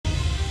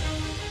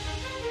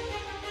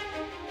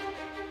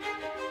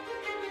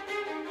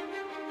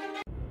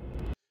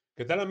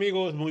¿Qué tal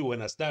amigos? Muy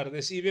buenas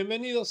tardes y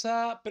bienvenidos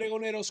a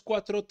Pregoneros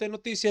 4T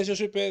Noticias. Yo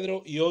soy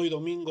Pedro y hoy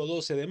domingo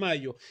 12 de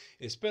mayo.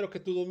 Espero que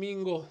tu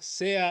domingo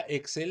sea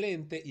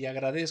excelente y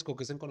agradezco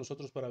que estén con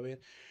nosotros para ver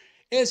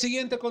el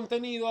siguiente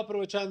contenido.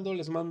 Aprovechando,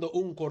 les mando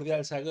un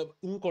cordial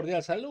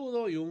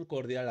saludo y un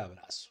cordial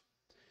abrazo.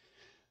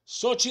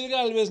 Xochitl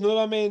Gálvez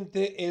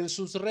nuevamente en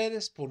sus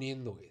redes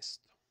poniendo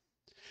esto.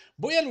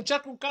 Voy a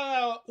luchar con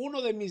cada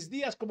uno de mis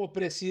días como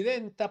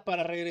presidenta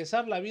para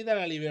regresar la vida a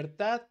la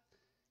libertad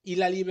y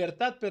la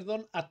libertad,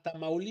 perdón, a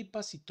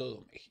Tamaulipas y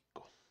todo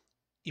México.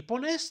 Y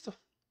pone esto.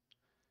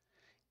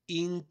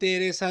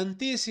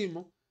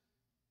 Interesantísimo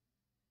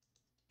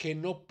que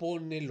no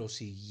pone lo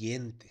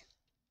siguiente.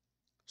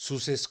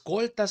 Sus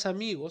escoltas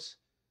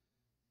amigos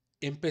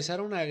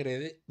empezaron a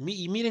agredir,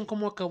 y miren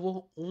cómo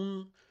acabó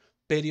un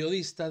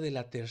periodista de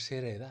la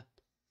tercera edad.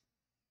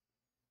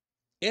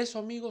 Eso,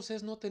 amigos,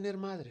 es no tener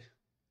madre.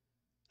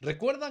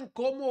 ¿Recuerdan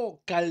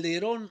cómo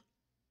Calderón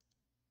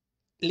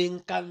le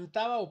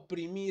encantaba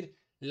oprimir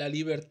la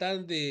libertad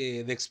de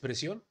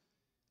expresión?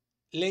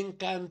 Le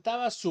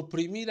encantaba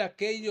suprimir a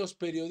aquellos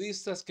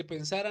periodistas que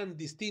pensaran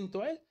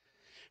distinto a él.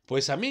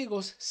 Pues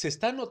amigos, se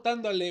está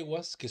notando a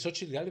leguas que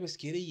Xochitl Gálvez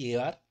quiere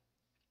llevar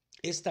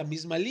esta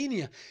misma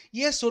línea.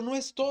 Y eso no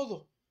es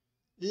todo.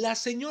 La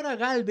señora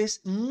Gálvez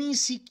ni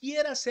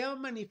siquiera se ha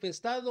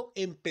manifestado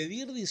en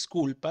pedir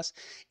disculpas,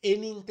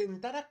 en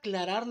intentar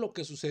aclarar lo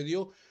que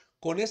sucedió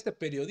con este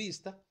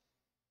periodista,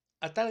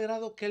 a tal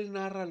grado que él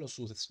narra lo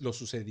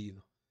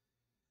sucedido.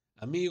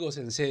 Amigos,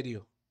 en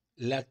serio,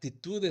 la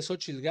actitud de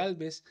Xochitl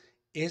Gálvez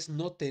es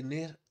no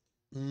tener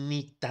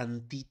ni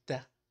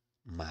tantita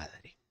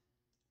madre.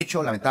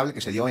 Hecho lamentable que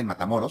se dio en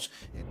Matamoros.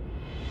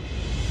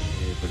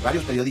 Pues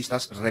varios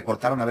periodistas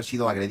reportaron haber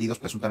sido agredidos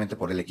presuntamente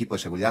por el equipo de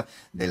seguridad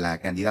de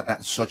la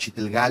candidata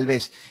Xochitl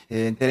Gálvez.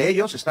 Entre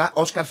ellos está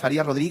Óscar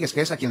Farías Rodríguez,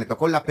 que es a quien le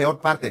tocó la peor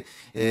parte.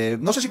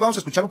 No sé si vamos a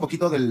escuchar un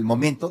poquito del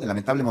momento, del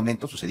lamentable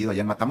momento sucedido allá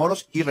en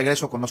Matamoros, y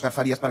regreso con Óscar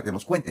Farías para que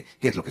nos cuente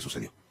qué es lo que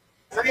sucedió.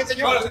 ¿Está bien,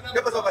 señor?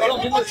 ¿Qué pasó, Farías?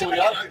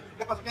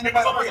 ¿Qué pasó? ¿Quién le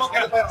pasó?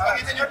 ¿Está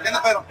bien, señor? ¿Quién le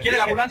pasó? ¿Quiere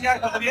la ambulancia?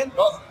 ¿Está bien?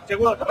 No,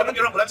 seguro, no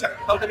quiero ambulancia.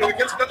 Lo que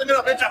quiero es que termine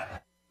la fecha.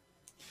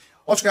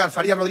 Óscar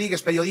Farías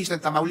Rodríguez, periodista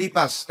en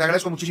Tamaulipas, te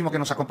agradezco muchísimo que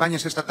nos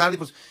acompañes esta tarde.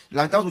 Pues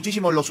lamentamos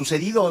muchísimo lo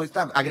sucedido,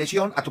 esta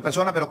agresión a tu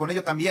persona, pero con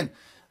ello también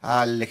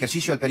al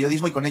ejercicio del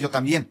periodismo y con ello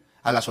también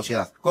a la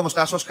sociedad. ¿Cómo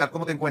estás, Óscar?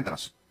 ¿Cómo te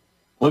encuentras?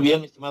 Muy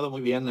bien, mi estimado,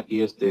 muy bien.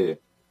 Aquí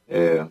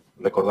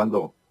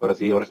recordando, ahora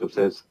que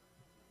ustedes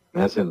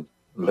me hacen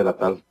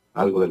relatar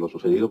algo de lo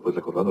sucedido, pues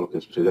recordando lo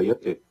que sucedió ayer,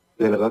 que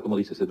de verdad, como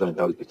dices, es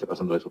lamentable que esté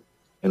pasando eso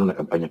en una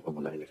campaña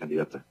como la de la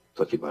candidata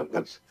Xochitl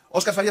Gálvez.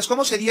 Óscar Farías,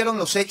 ¿cómo se dieron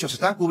los hechos?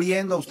 ¿Estaban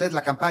cubriendo ustedes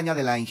la campaña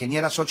de la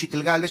ingeniera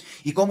Xochitl Gálvez?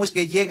 ¿Y cómo es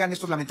que llegan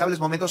estos lamentables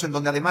momentos en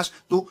donde además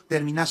tú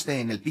terminaste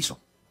en el piso?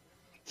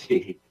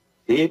 Sí,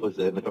 sí, pues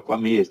me tocó a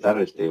mí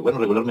estar, bueno,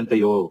 regularmente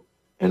yo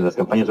en las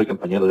campañas soy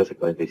compañero de hace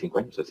 45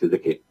 años, así es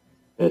de que,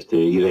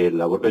 y de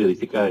labor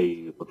periodística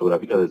y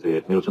fotográfica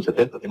desde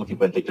 1970. Tengo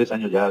 53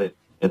 años ya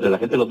entre la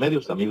gente de los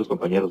medios, amigos,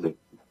 compañeros de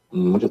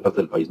muchas partes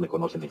del país me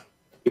conocen.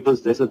 Y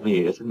pues esa es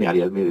mi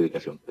área, es mi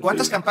dedicación.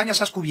 ¿Cuántas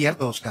campañas has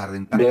cubierto, Óscar,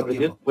 en tanto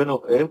tiempo?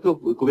 Bueno, he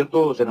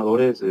cubierto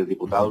senadores,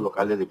 diputados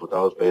locales,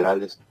 diputados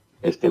federales,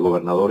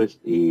 gobernadores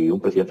y un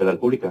presidente de la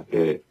República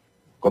que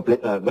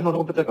completa, bueno, no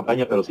completa la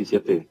campaña, pero sí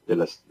 7 de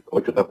las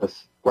 8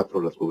 etapas,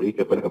 4 las cubrí,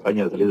 que fue la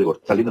campaña de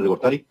Salinas de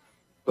Gortari,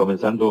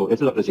 comenzando, esa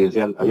es la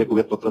presidencial, había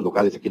cubierto otras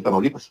locales aquí en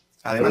Tamaulipas.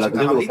 Además, pero en la de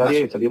Tamaulipas.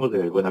 Gortari salimos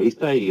de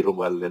Buenavista y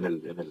rumbo en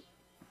el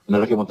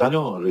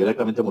regiomontano,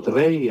 directamente a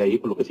Monterrey, y ahí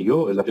por lo que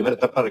siguió, la primera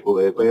etapa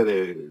fue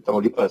de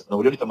Tamaulipas,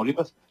 Nuevo León y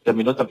Tamaulipas,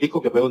 terminó en Tampico,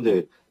 que fue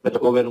donde me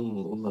tocó ver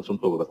un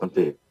asunto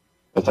bastante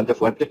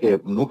fuerte que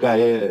nunca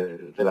he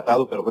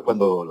relatado, pero fue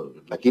cuando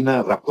la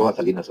quina raptó a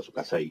Salinas a su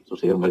casa y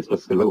sucedieron varias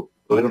cosas que luego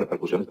tuvieron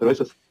repercusiones, pero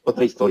eso es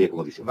otra historia,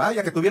 como dicen.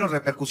 Vaya que tuvieron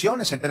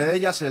repercusiones, entre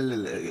ellas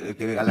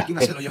que a la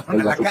quina se lo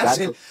llevaron a la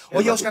cárcel.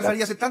 Oye, Óscar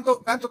Farías, de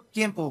tanto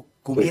tiempo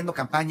cubriendo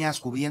campañas,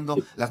 cubiendo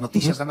las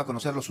noticias, dando a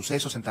conocer los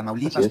sucesos en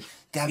Tamaulipas,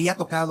 ¿te había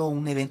tocado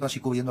un evento así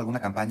cubriendo alguna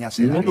campaña?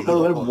 Me ha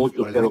tocado ver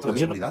muchos, pero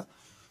también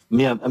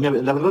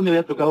la verdad me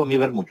había tocado a mí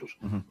ver muchos,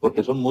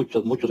 porque son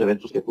muchos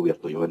eventos que he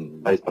cubierto yo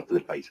en varias partes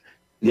del país.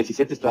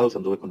 17 estados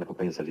anduve con la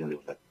campaña de Salinas de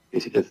Gortari.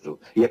 17 estados.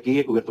 Y aquí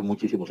he cubierto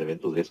muchísimos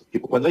eventos de esos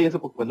tipo. Cuando es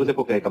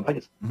época de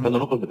campañas. Cuando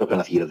no, pues me tocan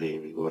las giras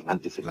de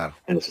gobernantes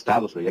en los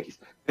estados.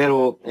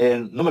 Pero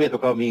no me había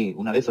tocado a mí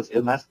una de esas.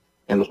 Es más,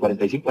 en los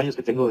 45 años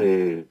que tengo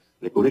de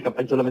cubrir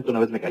campaña, solamente una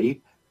vez me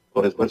caí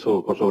por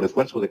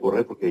sobreesfuerzo de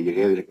correr, porque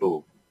llegué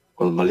directo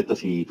con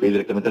maletas y fui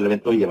directamente al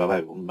evento y llevaba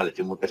un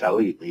maletín muy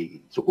pesado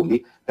y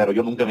sucumbí. Pero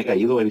yo nunca me he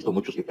caído, he visto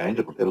muchos que caen,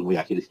 reporteros muy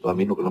ágiles y todo, a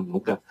mí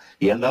nunca.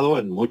 Y he andado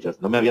en muchas,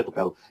 no me había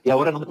tocado. Y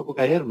ahora no me tocó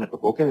caer, me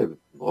tocó que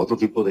otro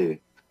tipo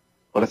de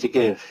ahora sí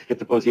que, ¿qué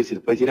te puedo decir? Si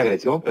te puedo decir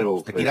agresión,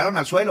 pero... Te tiraron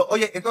al suelo.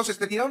 Oye, entonces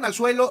te tiraron al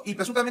suelo y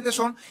presuntamente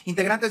son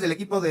integrantes del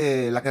equipo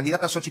de la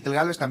candidata Xochitl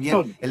Gálvez,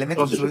 también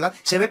elementos de seguridad.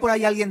 Se ve por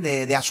ahí alguien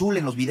de azul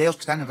en los videos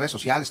que están en redes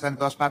sociales, están en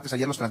todas partes.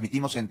 Ayer los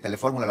transmitimos en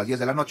Telefórmula a las 10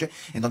 de la noche,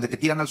 en donde te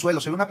tiran al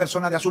suelo. Se ve una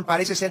persona de azul,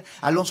 parece ser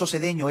Alonso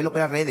Cedeño. Él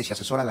opera redes y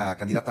asesora a la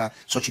candidata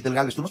Xochitl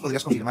Gálvez. ¿Tú nos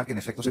podrías confirmar que en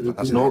efecto se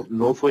tratase de él?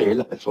 No fue él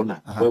la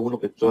persona, fue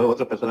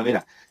otra persona.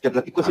 Mira, te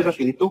platico así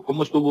rapidito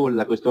cómo estuvo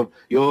la cuestión.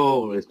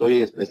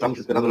 Estamos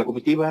esperando la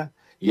comitiva.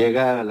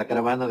 Llega la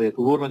caravana de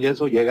Suburban y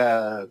eso,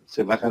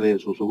 se baja de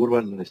su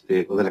Suburban,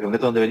 o de la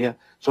camioneta donde venía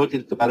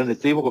Xochitl, se para en el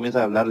estribo,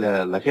 comienza a hablarle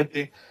a la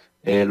gente,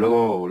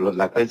 luego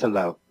la prensa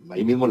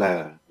ahí mismo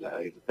la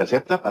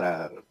intercepta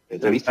para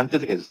entrevista antes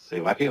de que se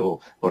baje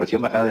o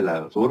recién bajada de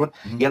la Suburban,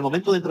 y al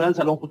momento de entrar al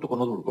salón junto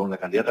con la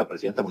candidata a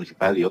presidenta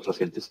municipal y otras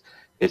gentes,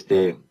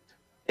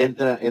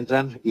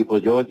 entran y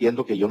pues yo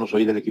entiendo que yo no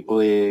soy del equipo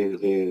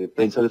de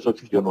prensa de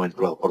Xochitl, yo no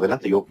entro por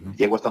delante, yo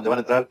llego hasta donde van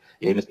a entrar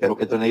y ahí me espero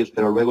que entren ellos,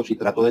 pero luego sí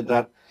trato de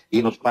entrar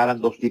y nos paran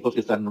dos tipos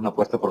que están en una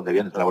puerta por donde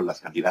habían entrado las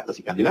candidatas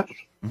y candidatos.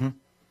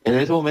 En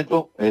ese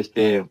momento,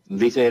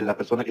 dice la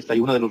persona que está ahí,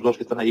 uno de los dos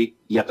que están ahí,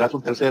 y atrás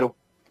un tercero,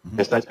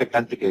 está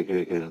expectante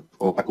que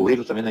como para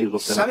cubrirlos también hay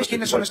dos. ¿Sabes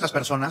quiénes son estas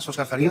personas,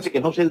 Oscar Farías? Fíjate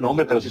que no sé el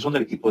nombre, pero sí son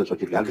del equipo de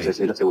Xochitl Gálvez, es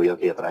la seguridad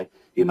que ella trae,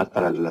 y más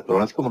para la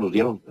así como nos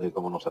dieron,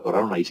 como nos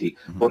atoraron ahí, sí.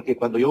 Porque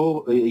cuando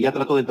yo ya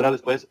trato de entrar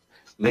después,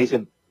 me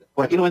dicen,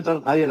 por aquí no va a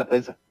entrar nadie de la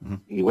prensa.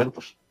 Y bueno,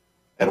 pues,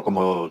 pero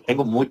como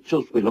tengo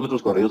muchos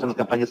kilómetros corridos en las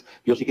campañas,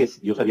 yo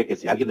sabía que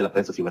si alguien de la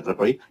prensa sí iba a entrar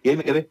por ahí, y ahí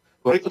me quedé.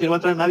 Correcto, si no va a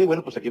entrar nadie,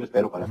 bueno, pues aquí me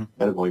espero para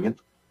ver el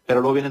movimiento. Pero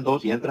luego vienen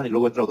dos y entran, y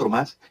luego entra otro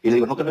más, y le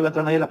digo, no, que no va a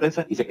entrar nadie de la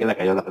prensa, y se queda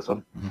callada la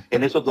persona.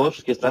 En esos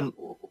dos que están,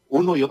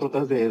 uno y otro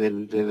atrás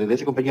de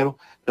ese compañero,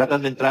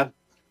 tratan de entrar,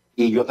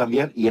 y yo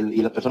también, y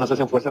las personas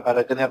hacen fuerza para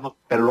detenernos,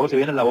 pero luego se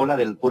viene la bola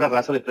de pura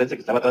raza de prensa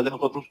que estaba atrás de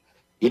nosotros,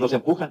 y nos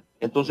empujan.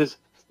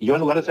 Entonces, yo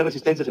en lugar de hacer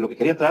resistencia, si lo que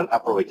quería entrar,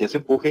 aproveché ese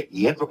empuje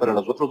y entro, pero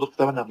los otros dos que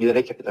estaban a mi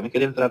derecha, que también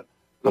querían entrar,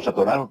 los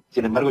atoraron.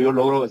 Sin embargo, yo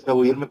logro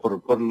escabullirme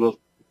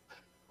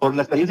por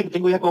la experiencia que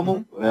tengo ya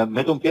como,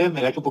 meto un pie, me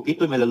agacho un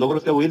poquito y me les logro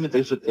escabullir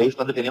mientras ellos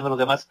están deteniendo a los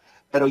demás.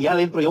 Pero ya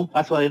adentro, ya un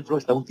paso adentro,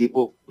 está un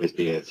tipo,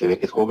 se ve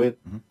que es joven,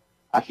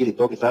 ágil y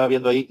todo, que estaba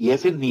viendo ahí, y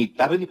ese ni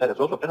tarde ni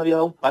perezoso, apenas había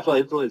dado un paso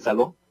adentro del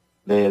salón,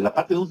 de la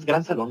parte de un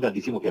gran salón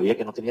grandísimo que había,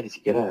 que no tenía ni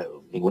siquiera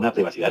ninguna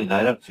privacidad ni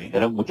nada,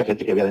 era mucha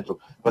gente que había adentro.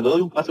 Cuando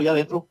doy un paso ya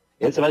adentro,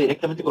 él se va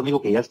directamente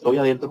conmigo, que ya estoy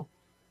adentro,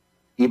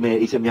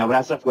 y se me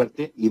abraza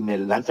fuerte y me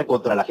lanza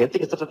contra la gente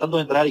que está tratando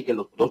de entrar, y que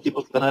los dos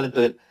tipos que están adentro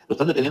de él lo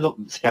están deteniendo,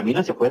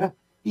 caminan hacia afuera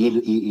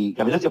y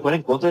caminan hacia afuera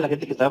en contra de la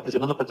gente que estaba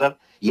presionando para entrar,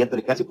 y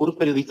entre casi puros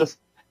periodistas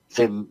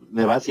se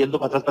me va haciendo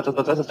para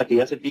atrás, hasta que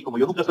ya sentí, como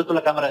yo nunca suelto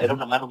la cámara, era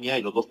una mano mía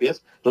y los dos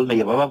pies, entonces me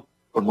llevaba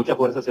con mucha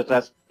fuerza hacia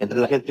atrás entre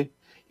la gente,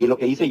 y lo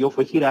que hice yo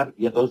fue girar,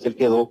 y entonces él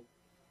quedó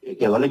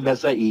a la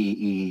inversa,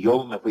 y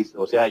yo me fui,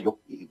 o sea,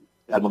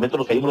 al momento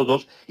nos caímos los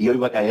dos y yo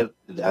iba a caer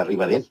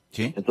arriba de él.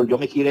 Entonces yo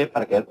me giré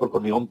para caer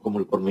por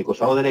mi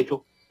costado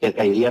derecho, él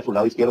caería a su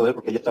lado izquierdo de él,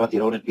 porque ella estaba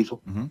tirado en el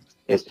piso.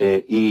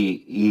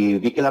 Y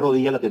vi que la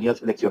rodilla la tenía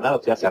seleccionada,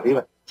 o sea, hacia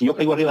arriba. Si yo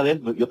caigo arriba de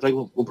él, yo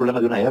traigo un problema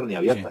de una hernia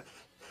abierta.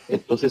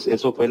 Entonces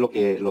eso fue lo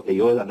que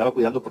yo andaba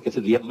cuidando, porque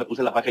ese día me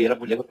puse la faja y era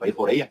muy lejos para ir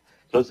por ella.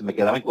 Entonces me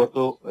quedaba en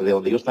corto de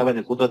donde yo estaba en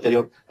el punto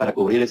anterior para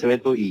cubrir ese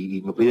evento,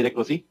 y me fui directo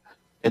así.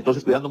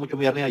 Entonces, cuidando mucho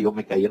mi hernia, yo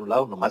me caí en un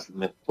lado, nomás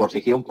me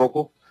forcejeé un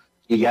poco,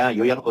 y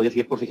yo ya no podía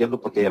seguir forcejeando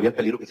porque había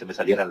peligro que se me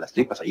salieran las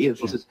tripas allí.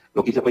 Entonces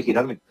lo que hice fue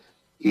girarme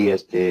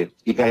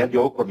y caer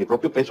yo por mi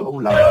propio peso a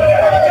un lado.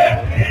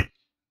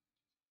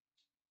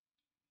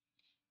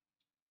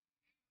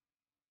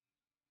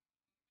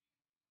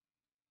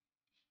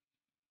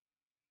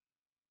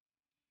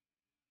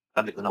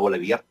 De una bola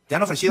de billar. ¿Te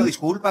han ofrecido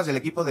disculpas del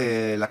equipo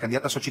de la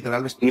candidata Xochitl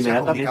Gálvez?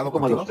 Inmediatamente,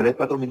 como a los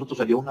 3-4 minutos,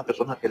 salió una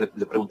persona que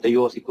le pregunté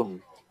yo así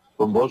con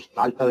voz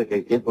alta,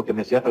 porque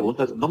me hacía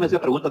preguntas, no me hacía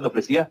preguntas, me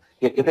ofrecía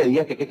que qué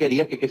pedía, que qué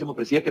quería, que qué se me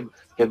ofrecía, que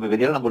me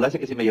viniera la ambulancia,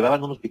 que si me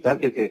llevaban a un hospital,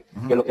 que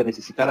lo que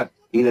necesitara.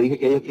 Y le dije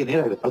que ella quién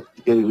era,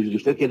 ¿y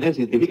usted quién es?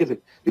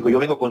 Identifíquese. Dijo, yo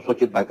vengo con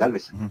Xochitl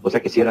Gálvez, o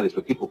sea que sí era de su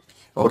equipo.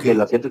 Porque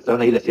las gentes que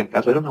estaban ahí le hacían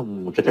caso, era una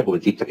muchacha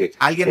jovencita que...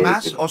 ¿Alguien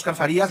más? Oscar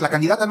Farías, ¿la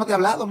candidata no te ha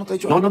hablado? ¿No te ha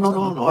dicho nada?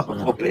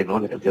 No cree, no,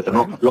 la candidata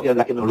no.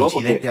 La que nos lo,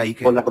 porque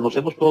pues la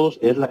conocemos todos,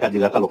 es la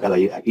candidata local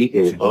aquí,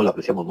 que todos la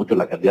apreciamos mucho,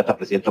 la candidata a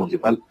presidenta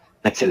municipal,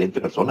 una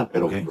excelente persona,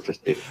 pero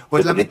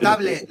pues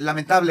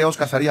lamentable,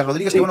 Oscar Farías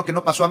Rodríguez, que bueno que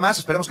no pasó a más,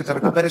 esperemos que te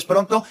recuperes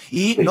pronto,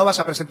 y no vas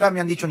a presentar, me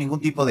han dicho,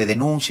 ningún tipo de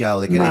denuncia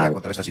o de querella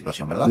contra esta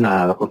situación, ¿verdad?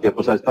 Nada, porque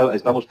pues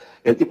estamos,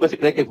 el tipo ese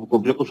cree que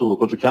cumplió con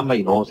su chamba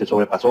y no, se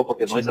sobrepasó,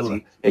 porque no es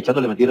así,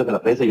 echándole mentiras a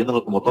la prensa,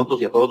 yéndonos como tontos,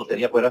 y a todos nos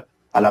tenía fuera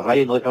a la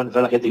raya y no dejaban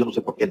entrar a la gente. Yo no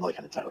sé por qué no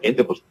dejan entrar a la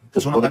gente, pues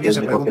uno también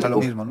se pregunta lo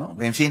mismo, ¿no?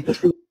 En fin.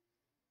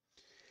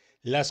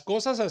 Las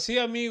cosas así,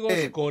 amigos,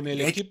 con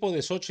el equipo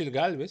de Xochitl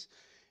Gálvez,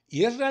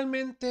 y es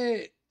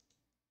realmente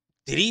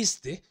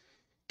triste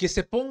que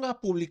se ponga a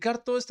publicar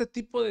todo este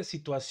tipo de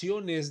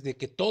situaciones de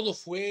que todo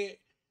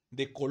fue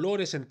de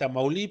colores en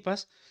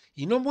Tamaulipas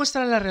y no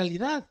muestra la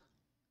realidad.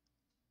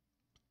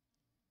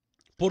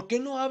 ¿Por qué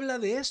no habla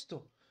de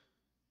esto?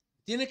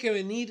 tiene que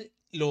venir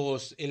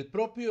el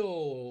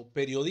propio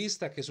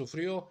periodista que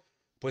sufrió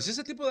pues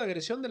ese tipo de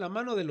agresión de la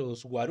mano de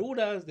los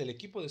guaruras del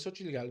equipo de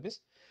Xochitl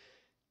Gálvez,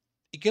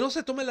 y que no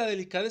se tome la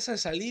delicadeza de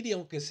salir y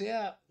aunque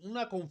sea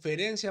una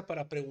conferencia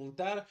para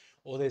preguntar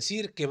o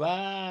decir que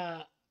va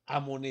a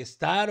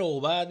amonestar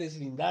o va a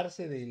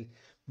deslindarse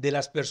de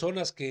las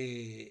personas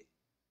que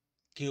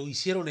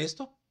hicieron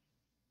esto,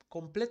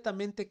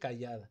 completamente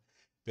callada.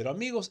 Pero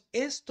amigos,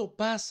 esto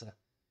pasa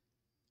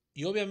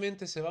y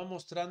obviamente se va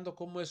mostrando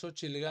cómo es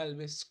Xochitl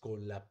Gálvez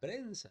con la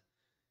prensa.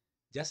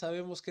 Ya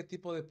sabemos qué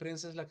tipo de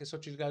prensa es la que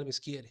Xochitl Gálvez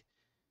quiere.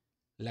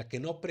 La que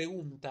no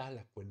pregunta,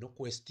 la que no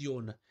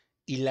cuestiona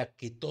y la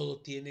que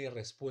todo tiene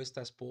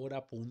respuestas por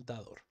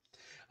apuntador.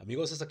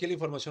 Amigos, hasta aquí la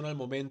información al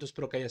momento.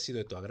 Espero que haya sido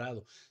de tu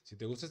agrado. Si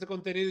te gusta este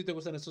contenido y te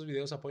gustan estos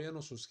videos,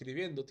 apóyanos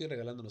suscribiéndote y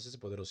regalándonos ese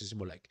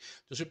poderosísimo like.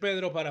 Yo soy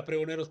Pedro para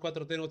Pregoneros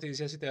 4T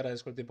Noticias y te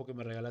agradezco el tiempo que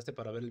me regalaste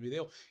para ver el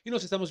video. Y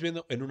nos estamos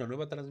viendo en una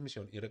nueva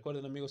transmisión. Y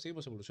recuerden, amigos,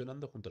 seguimos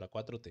evolucionando junto a la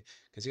 4T.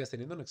 Que sigas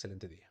teniendo un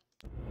excelente día.